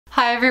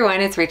Hi everyone,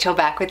 it's Rachel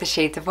back with the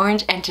Shades of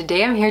Orange, and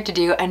today I'm here to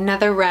do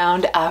another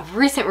round of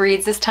recent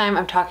reads. This time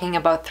I'm talking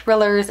about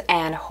thrillers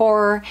and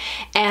horror,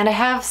 and I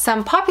have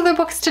some popular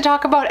books to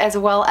talk about as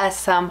well as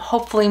some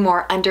hopefully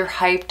more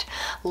underhyped,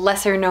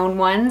 lesser known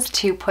ones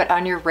to put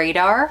on your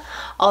radar.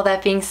 All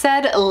that being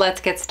said,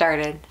 let's get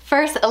started.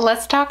 First,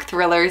 let's talk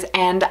thrillers,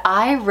 and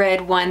I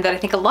read one that I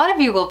think a lot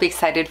of you will be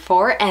excited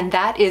for, and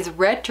that is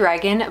Red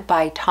Dragon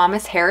by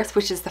Thomas Harris,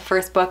 which is the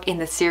first book in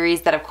the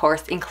series that of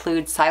course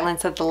includes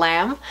Silence of the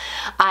Lamb.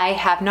 I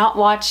have not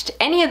watched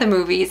any of the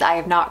movies. I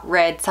have not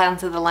read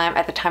Silence of the Lamb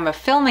at the time of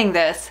filming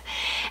this,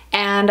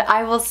 and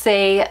I will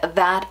say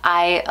that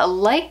I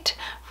liked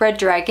Red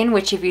Dragon,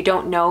 which if you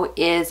don't know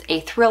is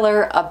a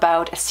thriller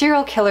about a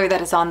serial killer that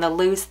is on the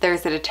loose.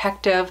 There's a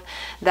detective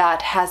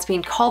that has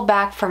been called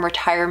back from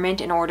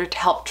retirement in order to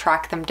help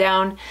track them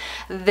down.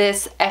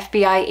 This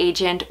FBI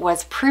agent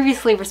was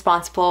previously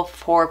responsible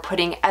for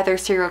putting other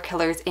serial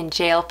killers in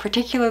jail,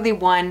 particularly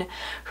one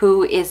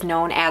who is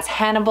known as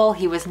Hannibal.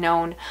 He was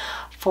known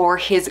for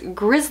his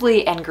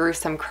grisly and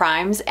gruesome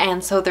crimes,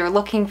 and so they're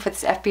looking for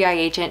this FBI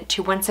agent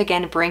to once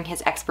again bring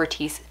his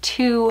expertise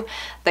to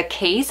the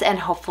case and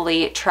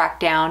hopefully track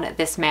down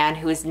this man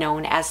who is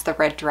known as the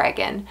Red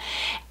Dragon.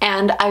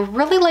 And I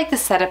really like the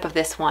setup of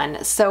this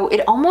one. So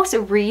it almost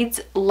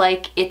reads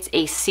like it's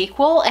a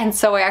sequel, and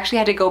so I actually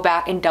had to go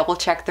back and double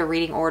check the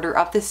reading order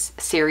of this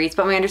series,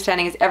 but my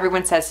understanding is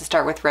everyone says to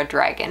start with Red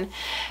Dragon,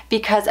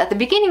 because at the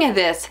beginning of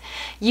this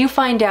you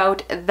find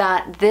out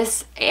that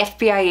this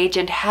FBI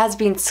agent has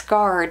been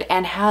scarred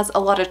and has a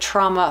lot of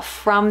trauma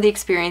from the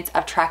experience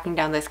of tracking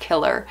down this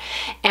killer,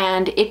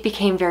 and it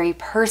became very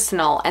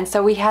personal, and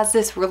so he has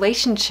this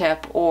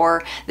relationship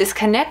or this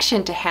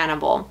connection to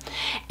Hannibal.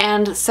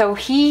 And so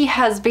he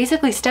has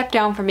basically stepped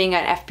down from being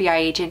an FBI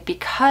agent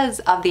because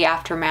of the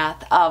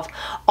aftermath of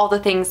all the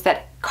things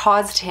that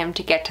caused him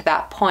to get to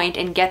that point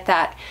and get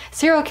that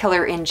serial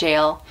killer in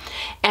jail.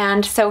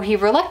 And so he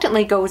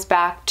reluctantly goes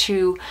back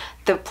to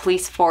the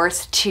police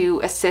force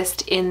to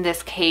assist in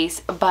this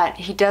case, but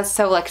he does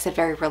so, like I said,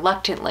 very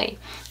reluctantly.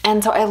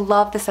 And so I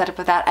love the setup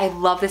of that. I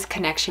love this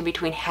connection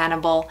between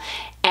Hannibal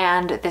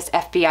and this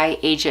FBI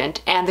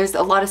agent, and there's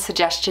a lot of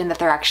suggestion that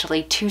they're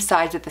actually two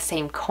sides of the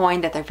same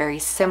coin, that they're very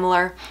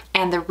similar,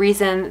 and the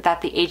reason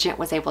that the agent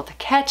was able to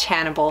catch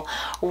Hannibal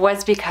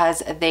was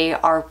because they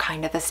are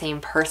kind of the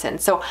same person.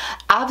 So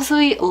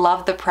absolutely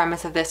love the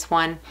premise of this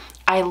one.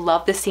 I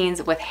love the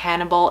scenes with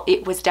Hannibal.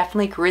 It was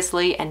definitely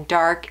grisly and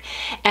dark,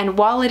 and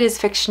while it is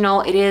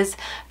fictional, it is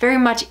very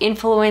much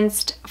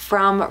influenced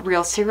from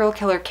real serial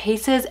killer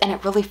cases, and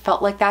it really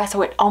felt like that.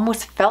 So it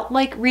almost felt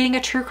like reading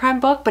a true crime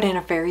book, but in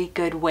a very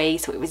good way.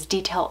 So it was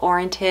detail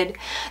oriented.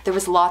 There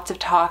was lots of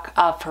talk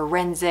of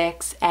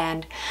forensics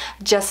and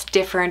just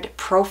different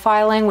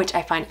profiling, which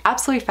I find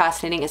absolutely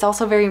fascinating. It's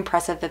also very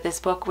impressive that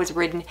this book was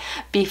written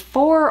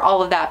before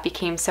all of that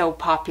became so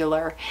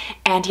popular,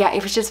 and yeah,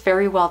 it was just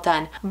very well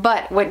done.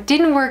 But what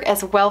didn't work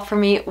as well for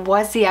me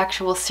was the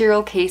actual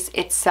serial case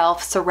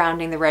itself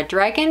surrounding the Red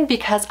Dragon,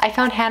 because I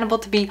found Hannibal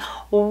to be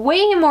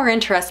way more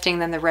interesting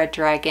than the Red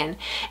Dragon,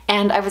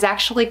 and I was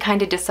actually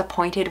kind of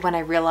disappointed when I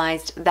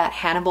realized that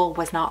Hannibal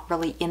was not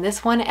really in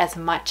this one as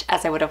much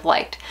as I would have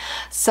liked.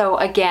 So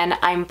again,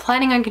 I'm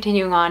planning on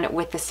continuing on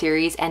with the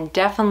series, and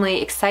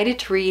definitely excited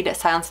to read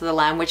Silence of the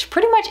Lamb, which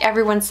pretty much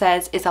everyone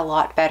says is a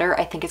lot better.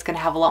 I think it's going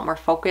to have a lot more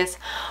focus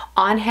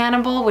on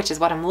Hannibal, which is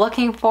what I'm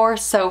looking for.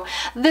 So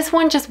this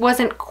one just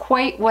wasn't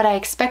quite what I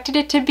expected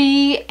it to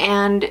be,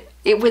 and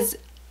it was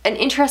an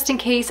interesting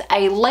case.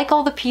 I like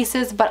all the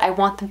pieces, but I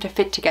want them to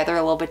fit together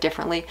a little bit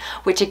differently,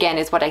 which again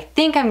is what I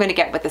think I'm going to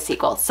get with the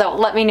sequel. So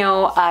let me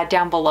know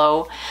down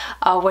below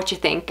what you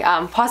think.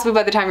 Possibly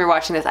by the time you're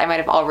watching this, I might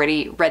have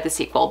already read the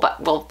sequel,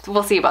 but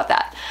we'll see about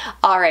that.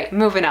 All right,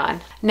 moving on.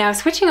 Now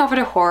switching over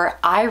to horror,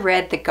 I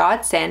read The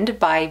Godsend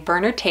by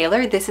Bernard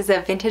Taylor. This is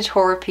a vintage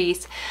horror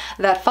piece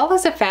that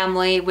follows a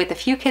family with a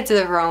few kids of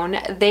their own.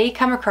 They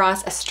come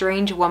across a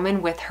strange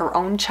woman with her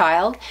own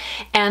child,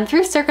 and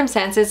through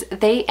circumstances,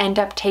 they end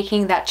up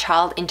taking that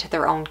child into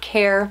their own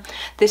care.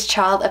 This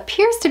child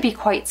appears to be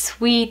quite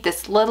sweet,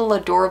 this little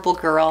adorable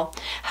girl.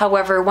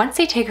 However, once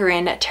they take her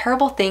in,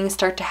 terrible things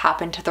start to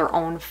happen to their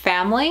own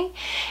family,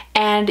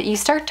 and you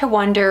start to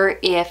wonder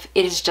if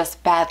it is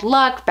just bad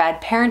luck,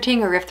 bad parenting,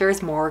 or if there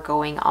is more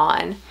going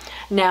on.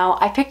 Now,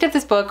 I picked up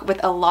this book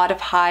with a lot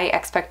of high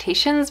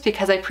expectations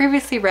because I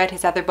previously read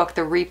his other book,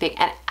 The Reaping,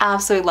 and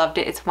absolutely loved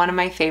it. It's one of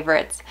my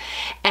favorites.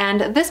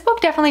 And this book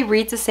definitely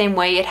reads the same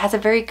way. It has a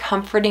very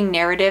comforting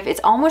narrative.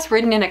 It's almost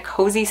written in a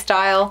cozy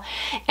style,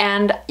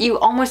 and you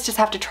almost just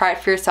have to try it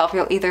for yourself.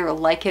 You'll either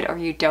like it or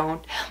you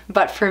don't.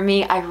 But for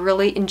me, I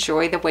really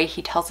enjoy the way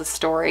he tells a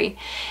story.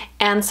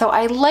 And so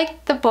I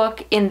liked the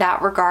book in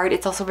that regard.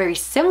 It's also very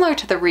similar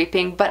to The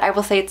Reaping, but I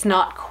will say it's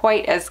not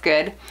quite as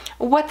good.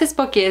 What this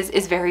book is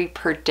very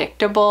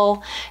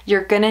predictable.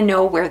 You're gonna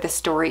know where the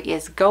story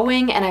is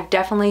going, and I've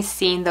definitely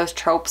seen those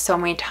tropes so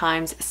many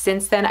times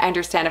since then. I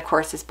understand, of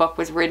course, this book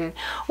was written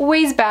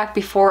ways back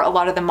before a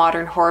lot of the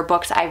modern horror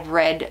books I've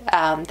read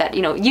that,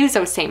 you know, use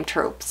those same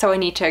tropes, so I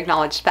need to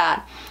acknowledge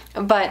that.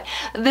 But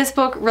this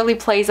book really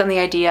plays on the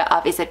idea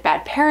of, is it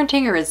bad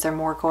parenting or is there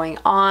more going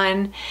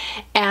on?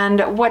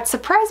 And what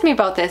surprised me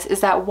about this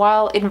is that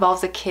while it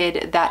involves a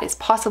kid that is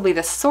possibly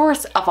the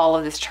source of all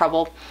of this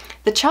trouble,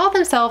 the child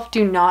themselves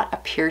do not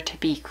appear to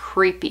be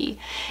creepy.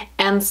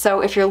 And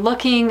so if you're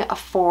looking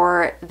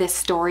for this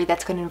story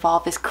that's going to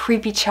involve this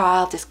creepy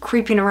child just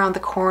creeping around the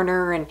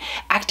corner and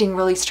acting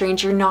really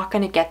strange, you're not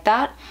going to get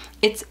that.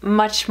 It's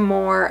much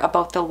more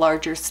about the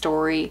larger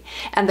story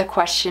and the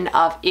question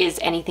of, is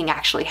anything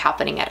actually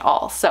happening at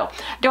all? So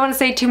I don't want to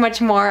say too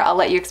much more. I'll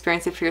let you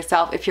experience it for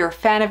yourself. If you're a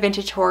fan of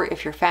vintage horror,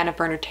 if you're a fan of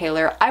Bernard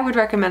Taylor, I would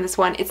recommend this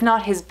one. It's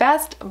not his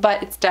best,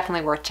 but it's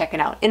definitely worth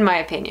checking out, in my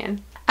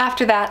opinion.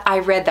 After that, I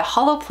read The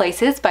Hollow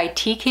Places by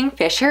T.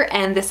 Kingfisher,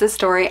 and this is a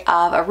story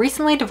of a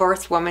recently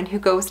divorced woman who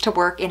goes to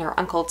work in her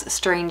uncle's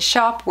strange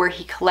shop where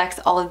he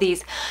collects all of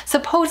these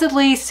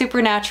supposedly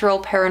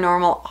supernatural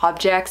paranormal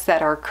objects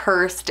that are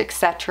cursed,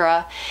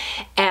 etc.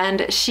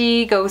 And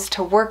she goes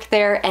to work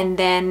there, and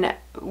then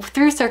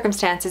through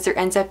circumstances there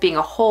ends up being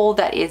a hole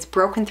that is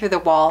broken through the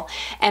wall,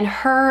 and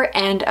her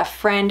and a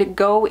friend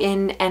go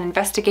in and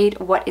investigate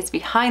what is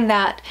behind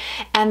that,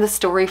 and the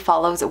story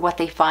follows what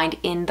they find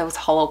in those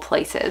hollow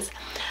places.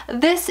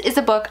 This is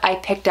a book I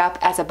picked up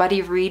as a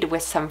buddy read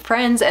with some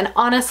friends, and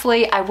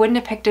honestly I wouldn't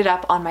have picked it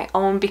up on my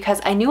own because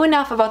I knew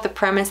enough about the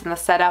premise and the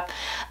setup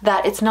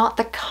that it's not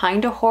the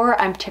kind of horror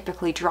I'm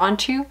typically drawn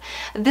to.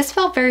 This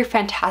felt very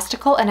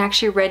fantastical and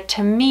actually read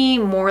to me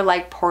more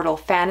like Portal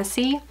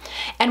fantasy,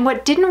 and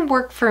what didn't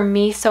work for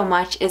me so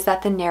much is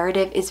that the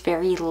narrative is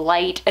very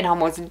light and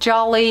almost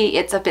jolly.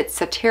 It's a bit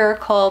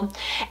satirical,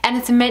 and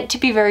it's meant to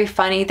be very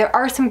funny. There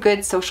are some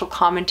good social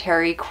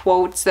commentary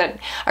quotes that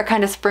are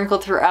kind of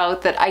sprinkled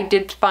throughout that I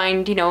did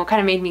find, you know, kind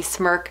of made me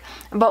smirk.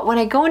 But when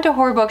I go into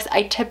horror books,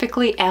 I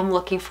typically am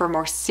looking for a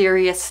more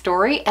serious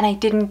story, and I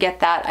didn't get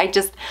that.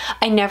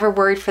 I never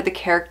worried for the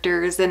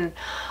characters and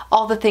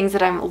all the things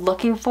that I'm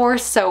looking for.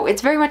 So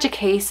it's very much a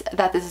case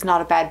that this is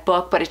not a bad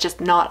book, but it's just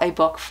not a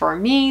book for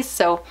me.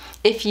 So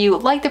if you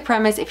like the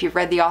premise, if you've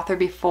read the author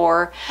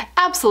before,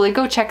 absolutely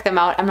go check them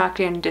out. I'm not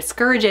going to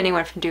discourage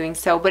anyone from doing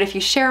so, but if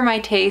you share my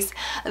taste,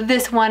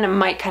 this one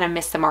might kind of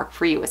miss the mark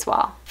for you as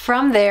well.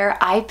 From there,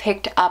 I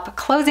picked up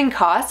Closing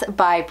Costs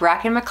by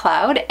Bracken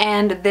MacLeod,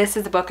 and this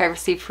is a book I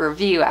received for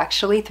review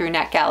actually through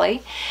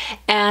NetGalley.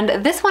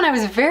 And this one I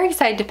was very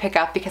excited to pick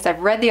up because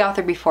I've read the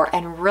author before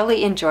and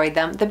really enjoyed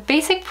them. The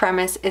basic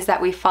premise is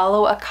that we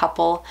follow a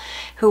couple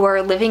who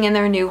are living in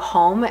their new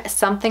home.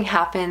 Something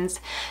happens,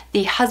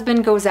 the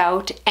husband goes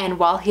out, and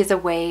while he's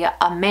away,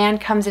 a man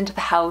comes into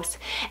the house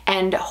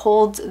and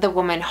holds the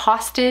woman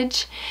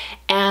hostage,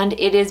 and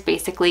it is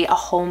basically a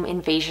home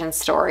invasion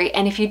story.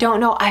 And if you don't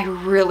know, I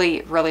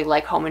really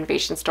like home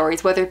invasion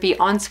stories, whether it be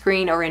on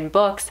screen or in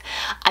books.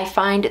 I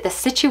find the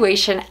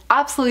situation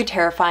absolutely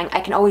terrifying. I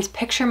can always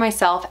picture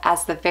myself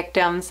as the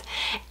victims,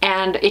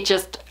 and it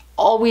just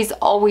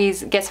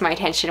always gets my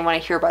attention when I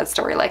hear about a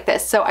story like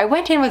this. So I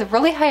went in with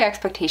really high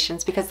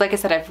expectations because, like I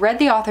said, I've read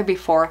the author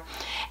before,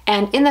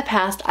 and in the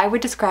past I would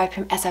describe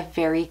him as a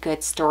very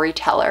good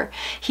storyteller.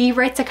 He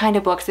writes the kind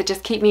of books that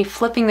just keep me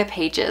flipping the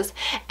pages,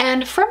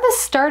 and from the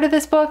start of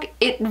this book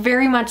it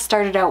very much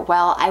started out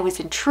well. I was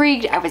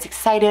intrigued, I was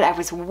excited, I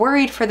was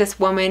worried for this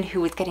woman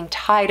who was getting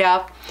tied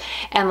up,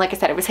 and like I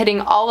said, it was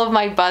hitting all of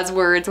my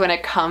buzzwords when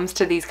it comes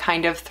to these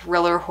kind of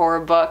thriller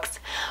horror books.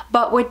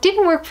 But what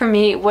didn't work for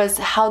me was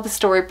how the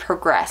story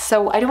progressed.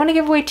 So I don't want to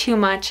give away too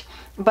much,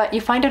 but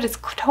you find out it's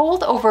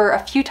told over a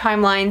few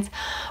timelines,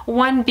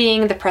 one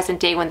being the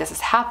present day when this is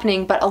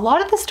happening, but a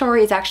lot of the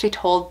story is actually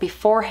told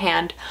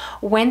beforehand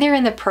when they're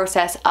in the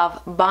process of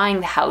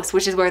buying the house,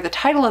 which is where the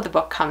title of the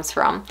book comes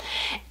from.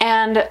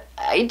 And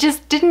it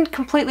just didn't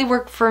completely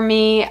work for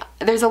me.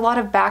 There's a lot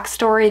of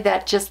backstory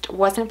that just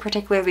wasn't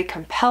particularly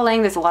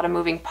compelling. There's a lot of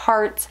moving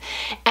parts,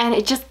 and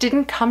it just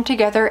didn't come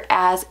together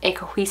as a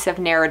cohesive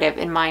narrative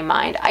in my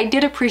mind. I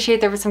did appreciate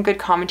there was some good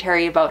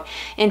commentary about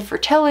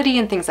infertility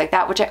and things like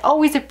that, which I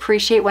always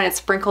appreciate when it's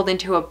sprinkled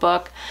into a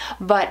book,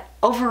 but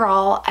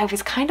overall I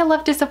was kind of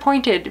left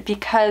disappointed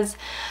because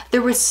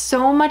there was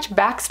so much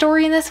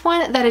backstory in this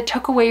one that it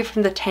took away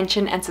from the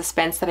tension and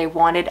suspense that I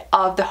wanted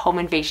of the home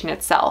invasion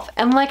itself.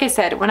 And like I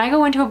said, when I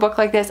go into a book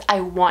like this, I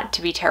want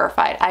to be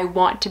terrified. I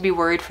want to be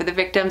worried for the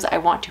victims. I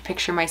want to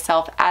picture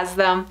myself as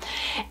them,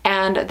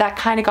 and that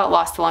kind of got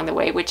lost along the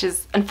way, which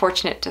is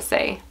unfortunate to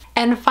say.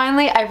 And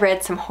finally, I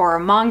read some horror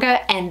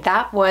manga, and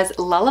that was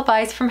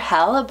Lullabies from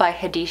Hell by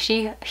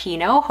Hideshi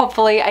Hino.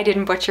 Hopefully I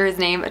didn't butcher his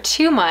name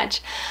too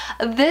much.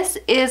 This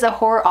is a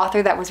horror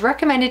author that was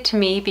recommended to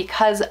me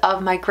because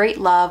of my great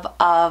love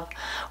of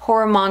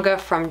horror manga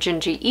from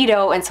Junji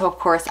Ito, and so of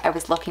course I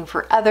was looking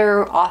for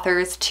other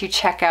authors to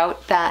check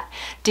out that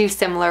do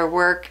similar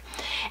work.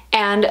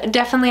 And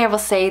definitely I will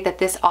say that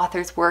this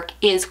author's work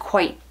is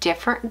quite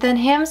different than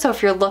him. So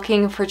if you're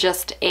looking for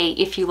just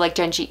if you like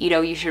Junji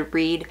Ito, you should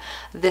read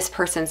this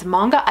person's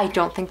manga. I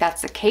don't think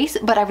that's the case,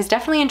 but I was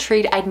definitely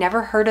intrigued. I'd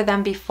never heard of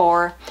them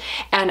before,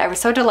 and I was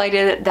so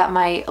delighted that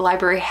my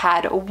library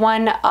had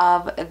one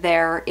of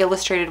their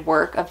illustrated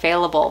work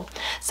available.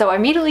 So I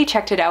immediately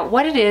checked it out.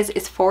 What it is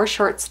 4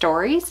 short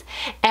stories,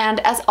 and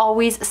as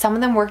always, some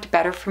of them worked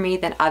better for me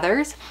than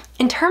others.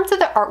 In terms of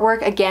the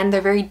artwork, again,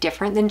 they're very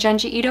different than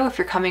Junji Ito if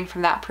you're coming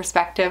from that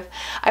perspective.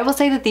 I will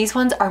say that these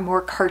ones are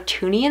more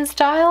cartoony in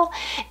style,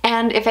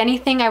 and if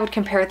anything, I would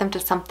compare them to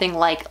something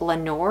like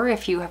Lenore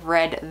if you have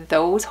read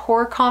those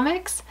horror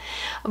comics.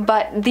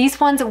 But these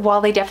ones,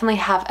 while they definitely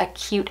have a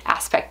cute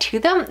aspect to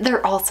them,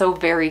 they're also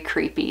very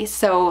creepy.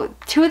 So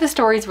 2 of the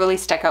stories really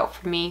stuck out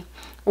for me.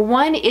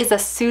 One is a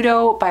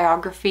pseudo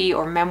biography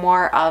or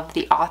memoir of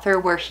the author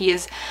where he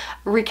is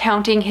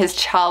recounting his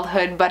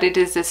childhood, but it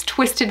is this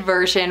twisted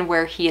version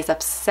where he is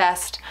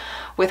obsessed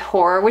with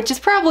horror, which is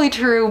probably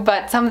true,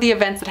 but some of the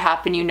events that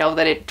happen, you know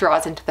that it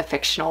draws into the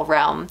fictional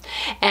realm.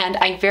 And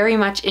I very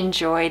much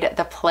enjoyed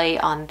the play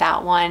on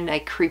that one,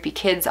 like creepy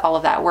kids, all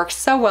of that works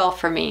so well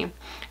for me.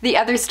 The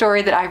other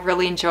story that I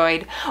really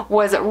enjoyed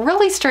was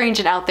really strange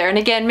and out there, and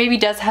again, maybe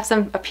does have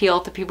some appeal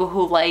to people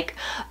who like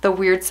the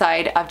weird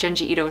side of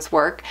Junji Ito's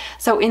work.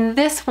 So in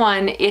this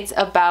one, it's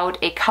about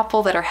a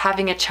couple that are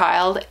having a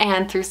child,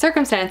 and through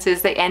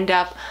circumstances, they end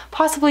up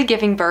possibly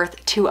giving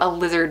birth to a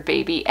lizard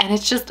baby, and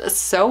it's just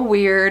so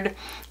weird.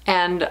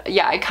 And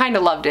yeah, I kind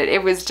of loved it.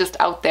 It was just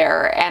out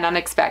there and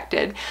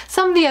unexpected.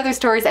 Some of the other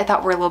stories I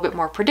thought were a little bit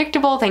more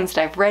predictable, things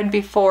that I've read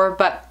before,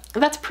 but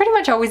that's pretty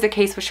much always the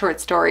case with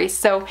short stories.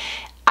 So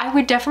I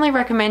would definitely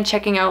recommend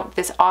checking out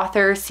this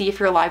author, see if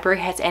your library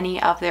has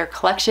any of their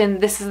collection.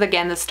 This is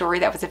again the story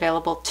that was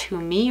available to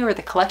me, or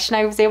the collection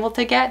I was able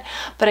to get,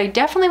 but I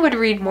definitely would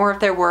read more of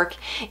their work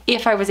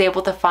if I was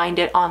able to find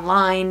it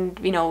online,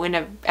 you know, in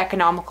an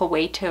economical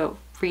way to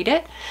read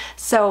it.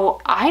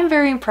 So I'm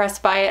very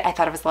impressed by it. I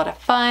thought it was a lot of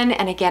fun,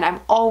 and again,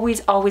 I'm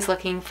always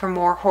looking for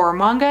more horror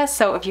manga,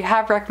 so if you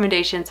have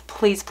recommendations,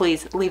 please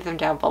leave them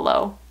down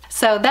below.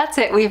 So that's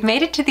it. We've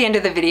made it to the end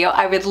of the video.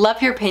 I would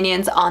love your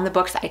opinions on the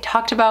books I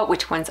talked about.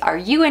 Which ones are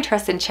you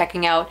interested in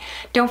checking out?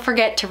 Don't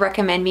forget to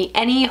recommend me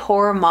any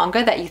horror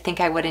manga that you think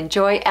I would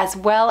enjoy, as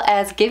well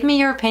as give me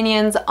your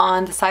opinions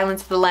on the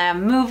Silence of the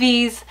Lamb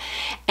movies,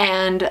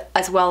 and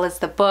as well as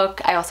the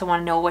book. I also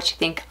want to know what you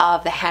think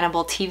of the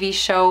Hannibal TV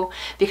show,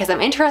 because I'm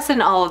interested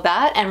in all of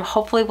that, and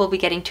hopefully we'll be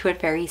getting to it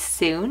very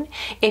soon.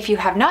 If you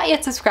have not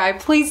yet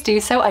subscribed, please do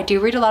so. I do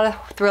read a lot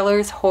of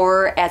thrillers,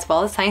 horror, as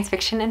well as science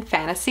fiction and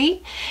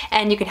fantasy.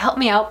 And you can help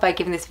me out by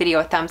giving this video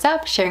a thumbs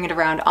up, sharing it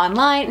around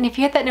online, and if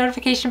you hit that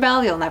notification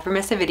bell, you'll never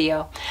miss a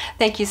video.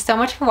 Thank you so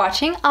much for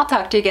watching. I'll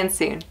talk to you again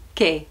soon.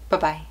 Okay,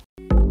 bye-bye.